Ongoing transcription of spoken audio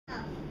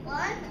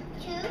1,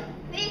 2,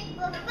 3,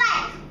 4,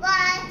 5.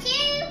 1, 2,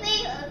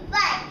 3, 4,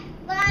 5.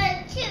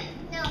 1, 2.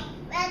 No.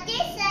 Ready,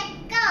 set,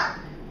 go.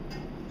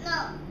 No.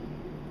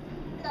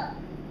 No.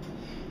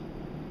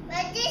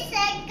 Ready,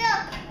 set, go.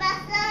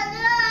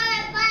 Barcelona,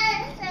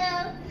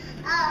 Barcelona.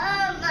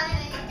 Oh my.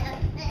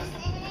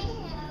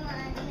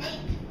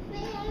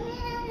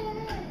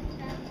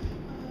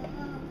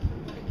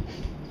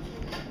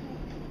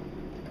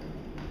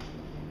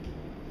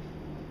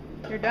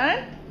 You're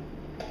done?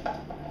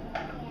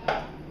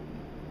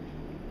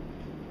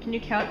 Can you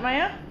count,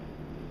 Maya?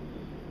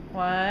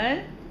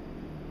 1,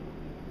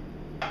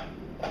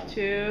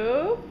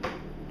 2.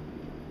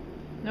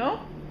 No?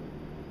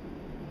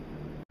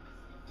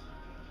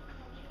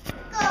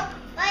 Go.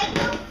 Why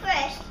go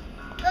first?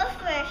 Go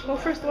first. Go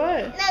first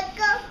what? No,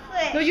 go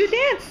first. No, you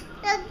dance.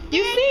 No,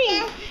 You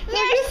sing.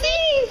 No, you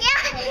sing.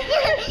 Yeah.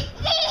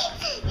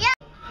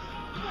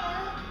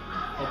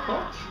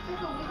 Papa?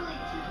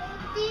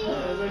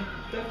 Like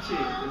touch it.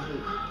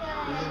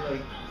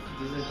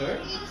 Does it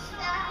hurt?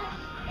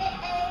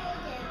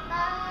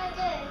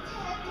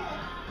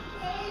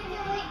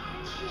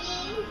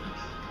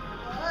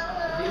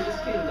 You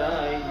just can't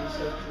die. You just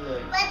have to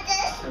like. But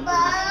this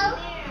ball.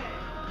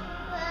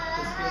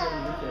 Just get on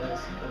with it.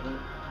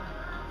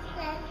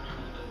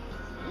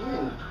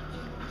 Ooh.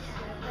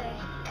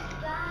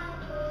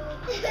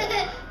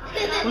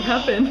 What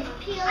happened?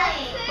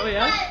 Oh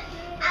yeah?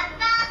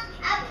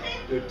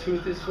 Your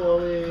tooth is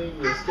falling.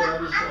 Your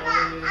scalp is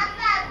falling.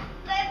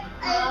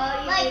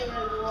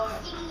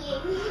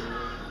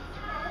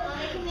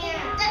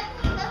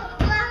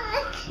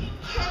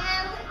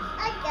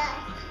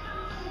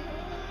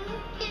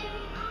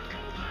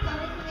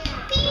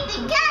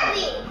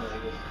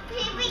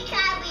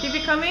 Keep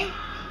it coming?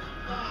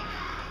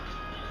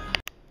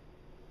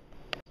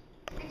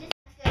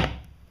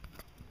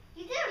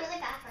 You did it really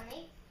fast for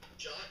me.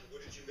 John,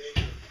 what did you make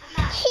of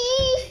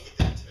Cheese.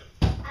 a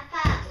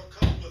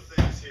couple of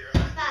things here. I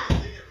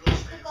think it really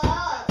stands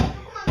out to me in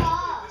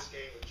this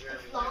game with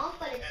Jeremy. Long,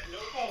 but it's At no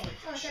okay. point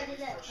Oh, did sure, you did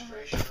show it.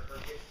 frustration or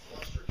get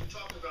flustered. You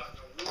talked about a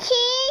really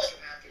Cheese.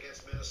 second half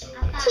against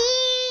Minnesota.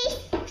 Cheese.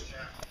 First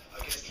half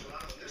against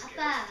Toronto. In this game,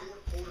 it's 4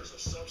 quarters of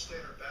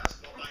substandard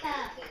basketball by any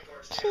point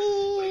guard standards. But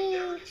he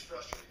never gets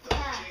frustrated.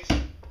 Doesn't chase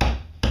it.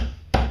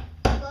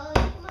 Well,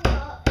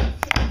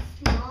 it's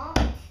small,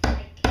 it's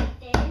like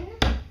thin,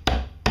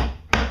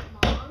 and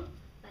long,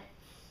 but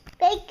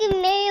make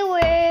me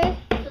work.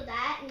 So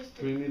that needs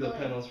to Bring me the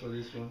panels for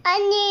this one. I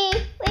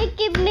need make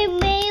me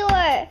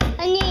mirror.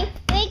 I need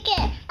make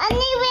it. I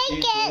need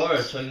make it. Or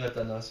저희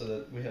갖다 놔 so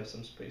that we have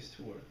some space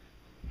to work.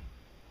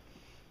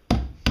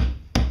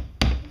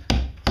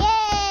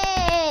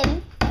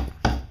 Yay!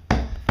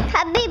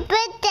 Happy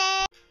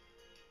birthday!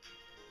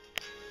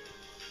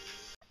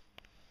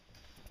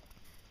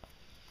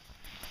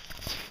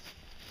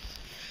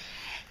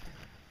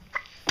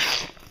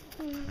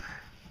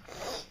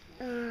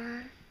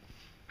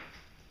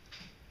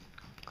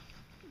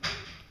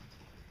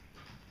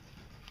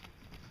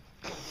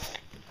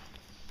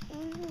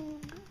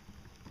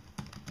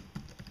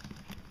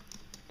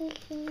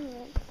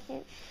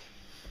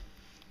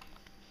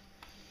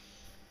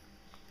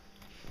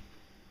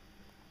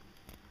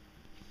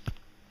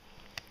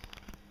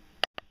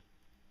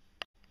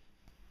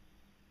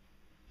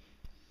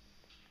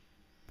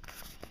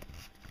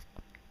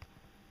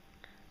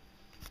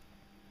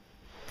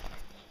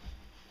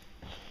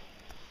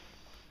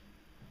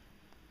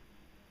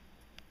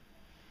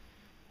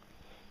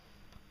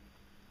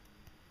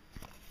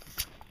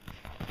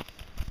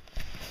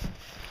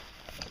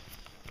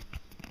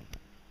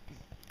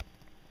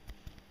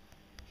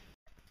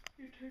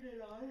 You turn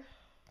it on.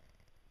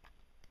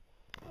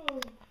 Oh.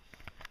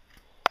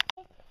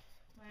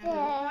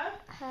 Maya,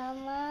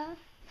 Mama.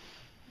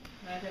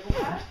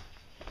 배고파?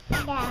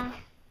 Yeah.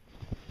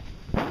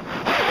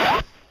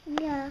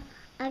 Yeah.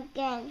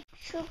 Again.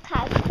 Shoot.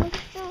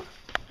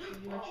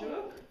 You want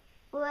chook?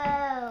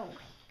 Whoa.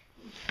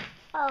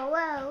 Oh,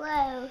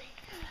 whoa.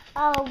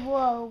 Oh,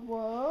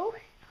 whoa.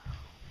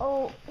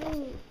 Oh,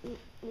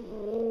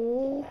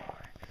 ooh.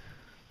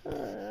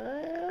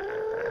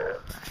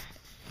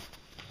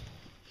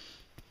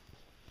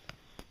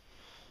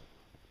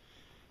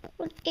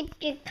 Look at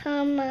the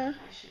camera.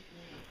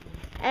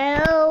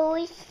 Oh.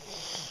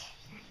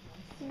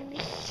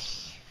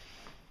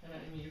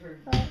 You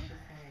heard Oh. my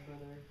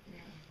brother.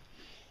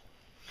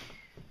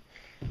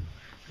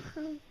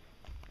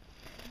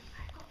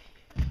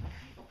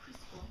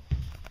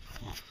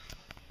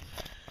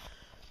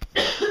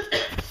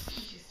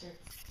 She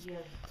starts, you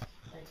have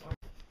like,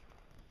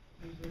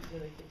 you go to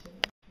the kitchen.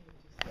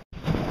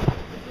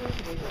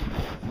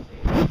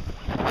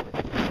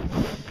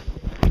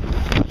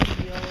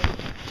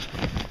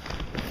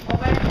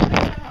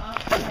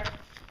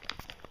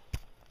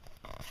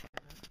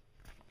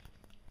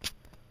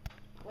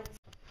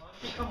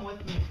 Come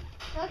with me.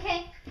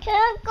 Okay. Can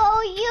I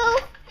go you?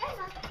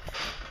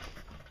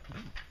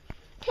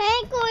 Can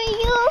I go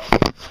you?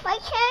 I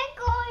can't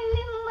go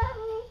you,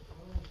 Mommy.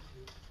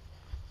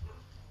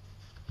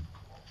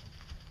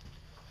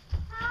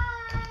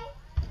 Hi.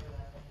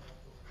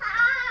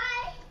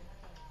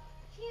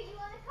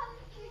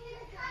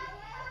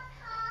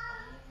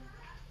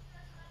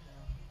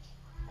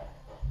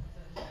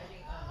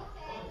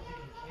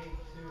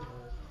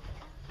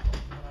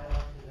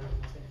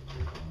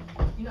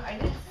 You know, I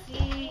didn't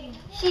see.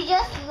 She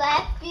just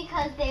left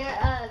because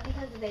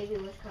because the baby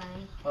was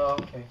crying. Oh,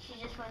 okay. She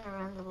just went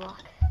around the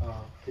block.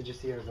 Oh, did you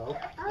see her go?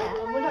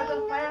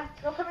 Yeah.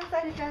 Go come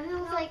inside. The driver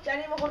was like,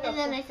 Johnny, we'll hold and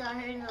then up. I saw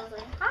her and I was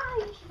like,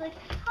 hi. And she's like,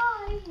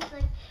 hi. He's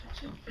like,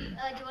 do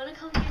you want to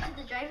come here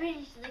to the driver?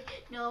 And she's like,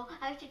 no,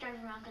 I have to drive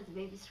around because the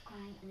baby's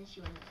crying. And then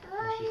she went.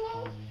 Oh, she's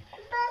calling me.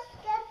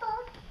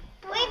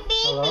 Wait,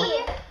 baby.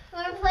 Hello?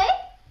 Want to play?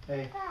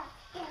 Hey.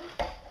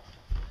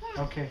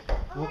 Okay,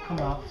 we'll come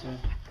out soon.